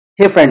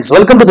Hey friends,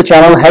 welcome to the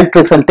channel Health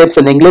Tricks and Tips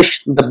in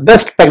English, the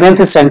best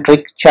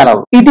pregnancy-centric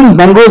channel. Eating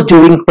mangoes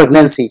during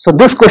pregnancy. So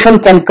this question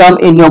can come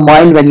in your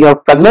mind when you're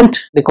pregnant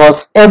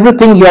because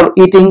everything you're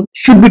eating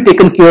should be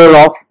taken care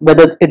of,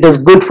 whether it is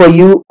good for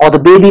you or the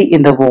baby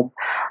in the womb.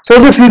 So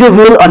in this video, we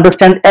will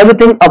understand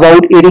everything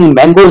about eating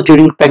mangoes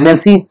during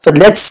pregnancy. So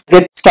let's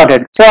get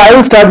started. So I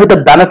will start with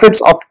the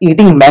benefits of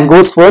eating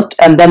mangoes first,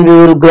 and then we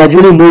will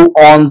gradually move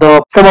on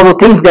some of the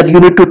things that you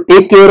need to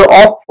take care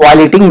of while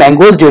eating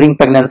mangoes during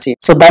pregnancy.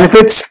 So benefits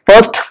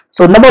first.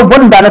 So number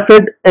one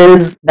benefit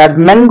is that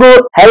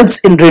mango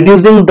helps in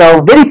reducing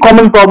the very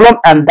common problem,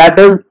 and that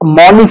is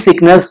morning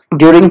sickness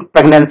during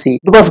pregnancy,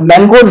 because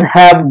mangoes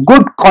have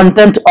good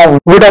content of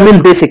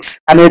vitamin B6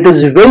 and it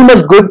is very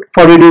much good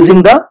for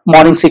reducing the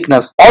morning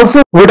sickness.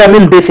 Also,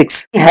 vitamin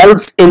B6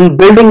 helps in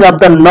building up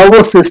the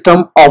nervous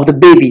system of the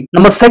baby.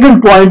 Number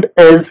second point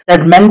is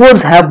that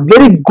mangoes have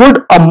very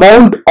good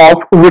amount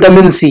of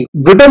vitamin C.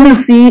 Vitamin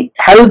C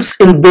helps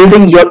in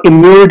building your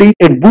immunity.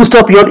 It boosts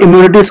up your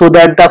immunity so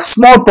that the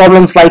small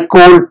problems like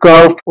cold,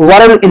 cough,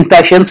 viral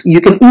infections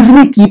you can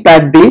easily keep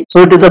at bay.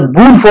 So it is a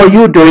boon for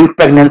you during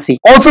pregnancy.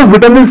 Also,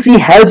 vitamin C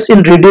helps in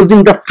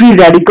reducing the free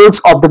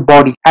radicals of the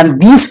body, and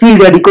these free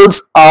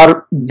radicals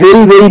are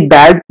very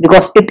bad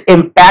because it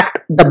impact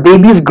the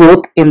baby's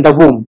growth in the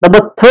womb.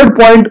 Number third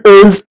point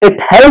is it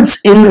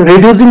helps in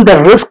reducing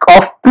the risk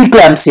of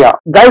preeclampsia.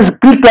 Guys,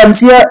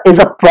 preeclampsia is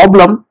a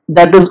problem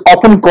that is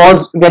often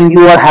caused when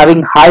you are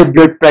having high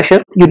blood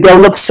pressure. You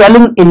develop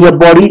swelling in your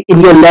body,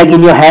 in your leg,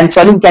 in your hand.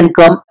 Swelling can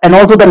come, and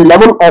also the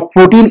level of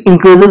protein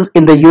increases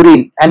in the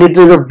urine, and it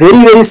is a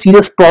very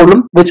serious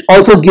problem which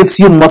also gives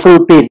you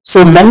muscle pain.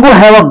 So mango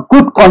have a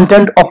good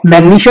content of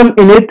magnesium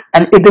in it,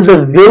 and it is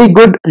a very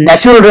good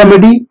natural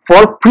remedy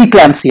for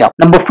preeclampsia.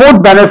 Number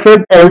fourth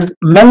benefit is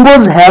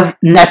mangoes have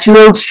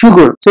natural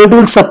sugar, so it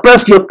will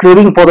suppress your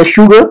craving for the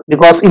sugar,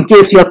 because in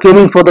case you are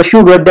craving for the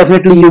sugar,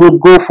 definitely you will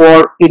go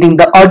for eating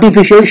the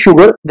artificial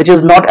sugar, which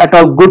is not at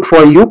all good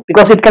for you,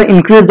 because it can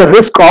increase the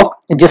risk of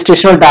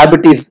gestational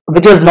diabetes,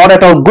 which is not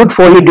at all good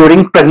for you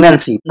during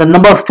pregnancy. The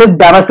number fifth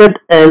benefit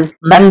is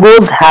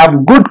mangoes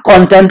have good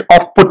content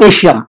of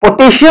potassium.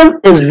 Potassium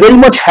is very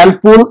much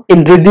helpful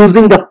in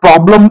reducing the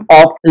problem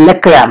of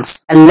leg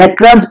cramps, and leg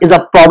cramps is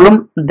a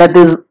problem that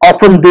is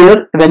often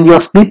there when you are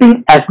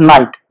sleeping at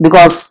night,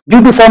 because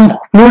due to some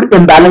fluid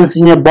imbalance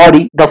in your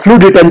body, the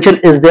fluid retention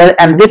is there,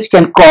 and which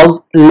can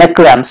cause leg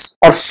cramps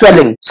or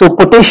swelling. So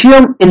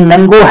potassium in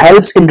mango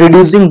helps in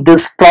reducing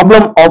this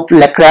problem of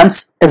leg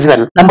cramps as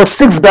well. Number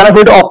six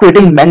benefit of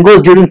eating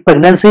mangoes during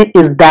pregnancy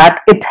is that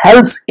it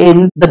helps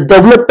in the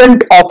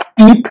development of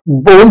teeth,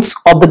 bones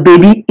of the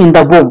baby in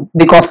the womb,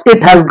 because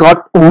it has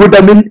got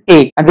vitamin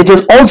A, and which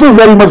is also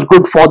very much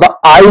good for the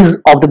eyes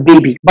of the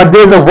baby. But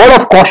there is a word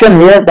of caution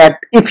here that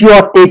if you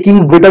are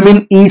taking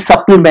vitamin E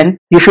supplement,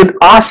 you should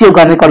ask your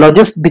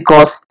gynecologist,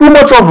 because too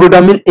much of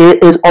vitamin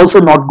A is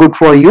also not good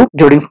for you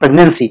during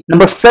pregnancy.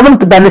 Number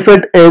seventh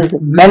benefit is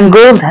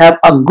mangoes have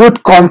a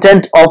good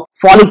content of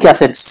folic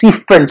acid. See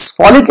friends,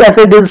 folic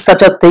acid is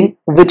such a thing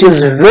which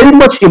is very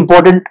much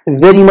important,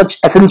 very much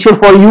essential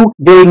for you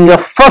during your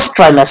first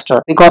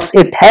trimester, because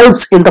it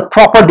helps in the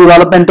proper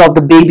development of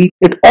the baby.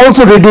 It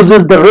also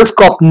reduces the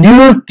risk of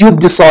neural tube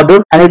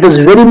disorder, and it is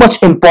very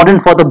much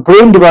important for the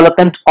brain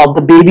development of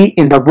the baby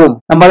in the womb.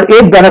 Number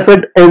eight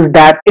benefit is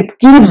that it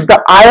keeps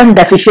the iron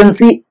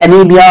deficiency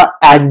anemia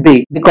at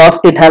bay,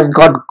 because it has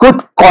got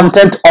good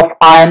content of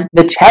iron,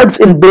 which helps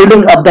in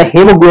building up the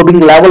hemoglobin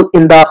level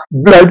in the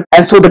blood,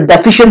 and so the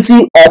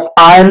deficiency of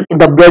iron in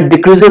the blood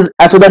decreases,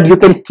 and so that you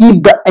can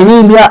keep the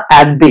anemia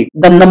at bay.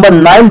 The number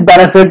nine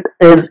benefit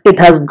is it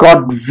has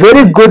got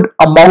very good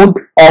amount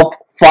of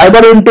fiber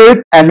into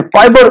it, and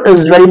fiber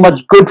is very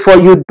much good for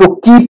you to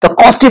keep the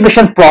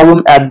constipation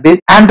problem at bay.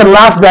 And the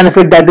last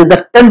benefit, that is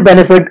the 10th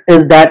benefit,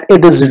 is that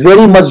it is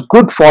very much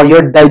good for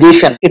your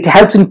digestion. It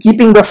helps in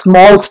keeping the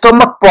small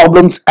stomach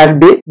problems at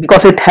bay,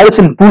 because it helps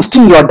in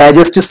boosting your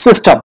digestive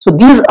system. So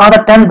these are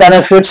the 10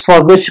 benefits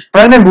for which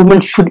pregnant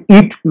women should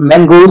eat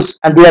mangoes,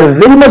 and they are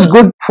very much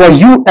good for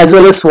you as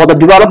well as for the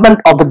development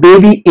of the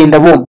baby in the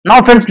womb.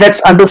 Now friends,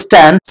 let's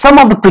understand some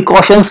of the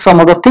precautions, some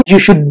of the things you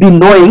should be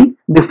knowing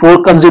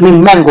before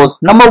consuming mangoes.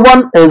 Number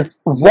one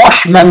is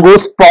wash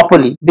mangoes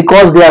properly,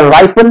 because they are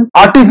ripened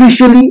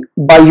artificially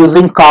by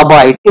using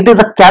carbide. It is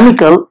a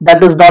chemical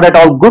that is not at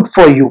all good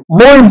for you.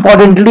 More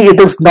importantly, it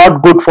is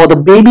not good for the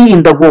baby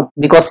in the womb,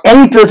 because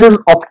any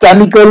traces of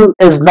chemical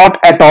is not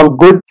at all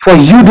good for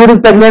you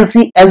during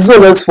pregnancy as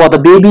well as for the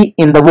baby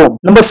in the womb.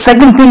 Number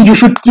second thing you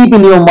should keep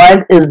in your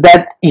mind is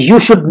that you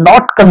should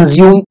not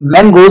consume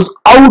mangoes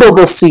out of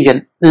the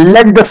season.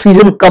 Let the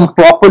season come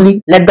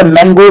properly, let the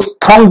mangoes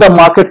throng the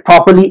market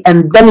properly,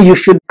 and then you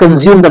should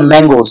consume the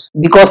mangoes.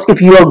 Because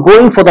if you are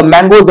going for the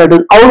mangoes that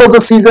is out of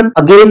the season,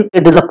 again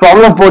it is a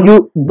problem for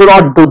you. Do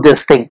not do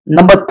this thing.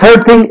 Number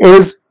third thing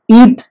is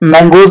eat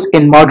mangoes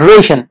in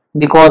moderation.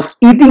 because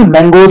eating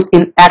mangoes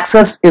in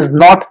excess is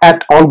not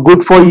at all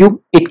good for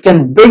you. It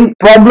can bring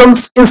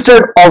problems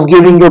instead of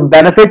giving you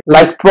benefit,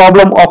 like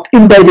problem of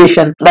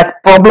indigestion,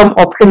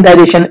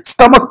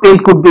 stomach pain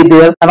could be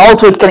there, and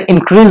also it can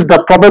increase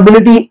the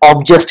probability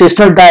of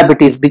gestational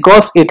diabetes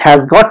because it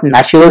has got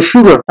natural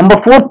sugar. Number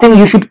fourth thing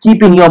you should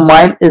keep in your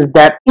mind is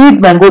that eat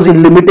mangoes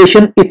in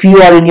limitation. If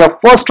you are in your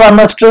first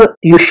trimester,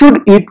 you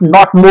should eat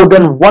not more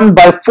than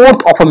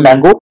 1/4 of a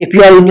mango. If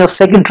you are in your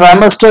second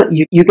trimester,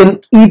 you can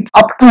eat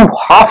up to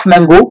half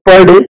mango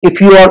per day.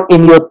 If you are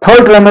in your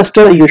third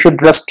trimester, you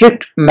should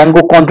restrict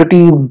mango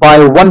quantity by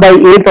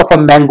 1/8 of a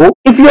mango.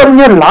 If you are in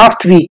your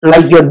last week,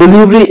 like your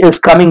delivery is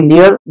coming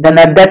near, then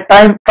at that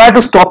time try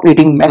to stop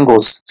eating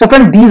mangoes. So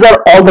friends, these are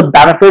all the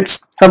benefits,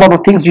 some of the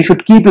things you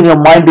should keep in your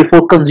mind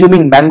before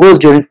consuming mangoes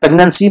during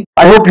pregnancy.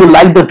 I hope you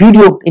liked the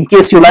video. In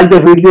case you like the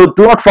video,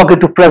 do not forget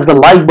to press the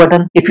like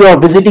button. If you are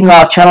visiting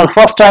our channel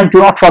first time, do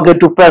not forget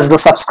to press the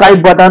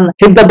subscribe button,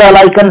 hit the bell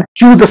icon,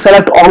 choose the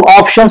select all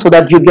option so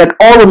that you get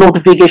all the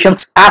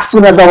notifications as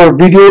soon as our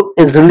video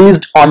is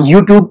released on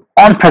YouTube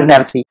on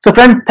pregnancy. So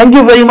friend, thank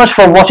you very much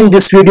for watching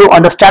this video,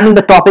 understanding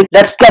the topic.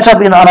 Let's catch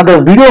up in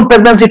another video on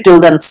pregnancy. Till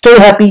then, stay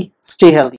happy, stay healthy.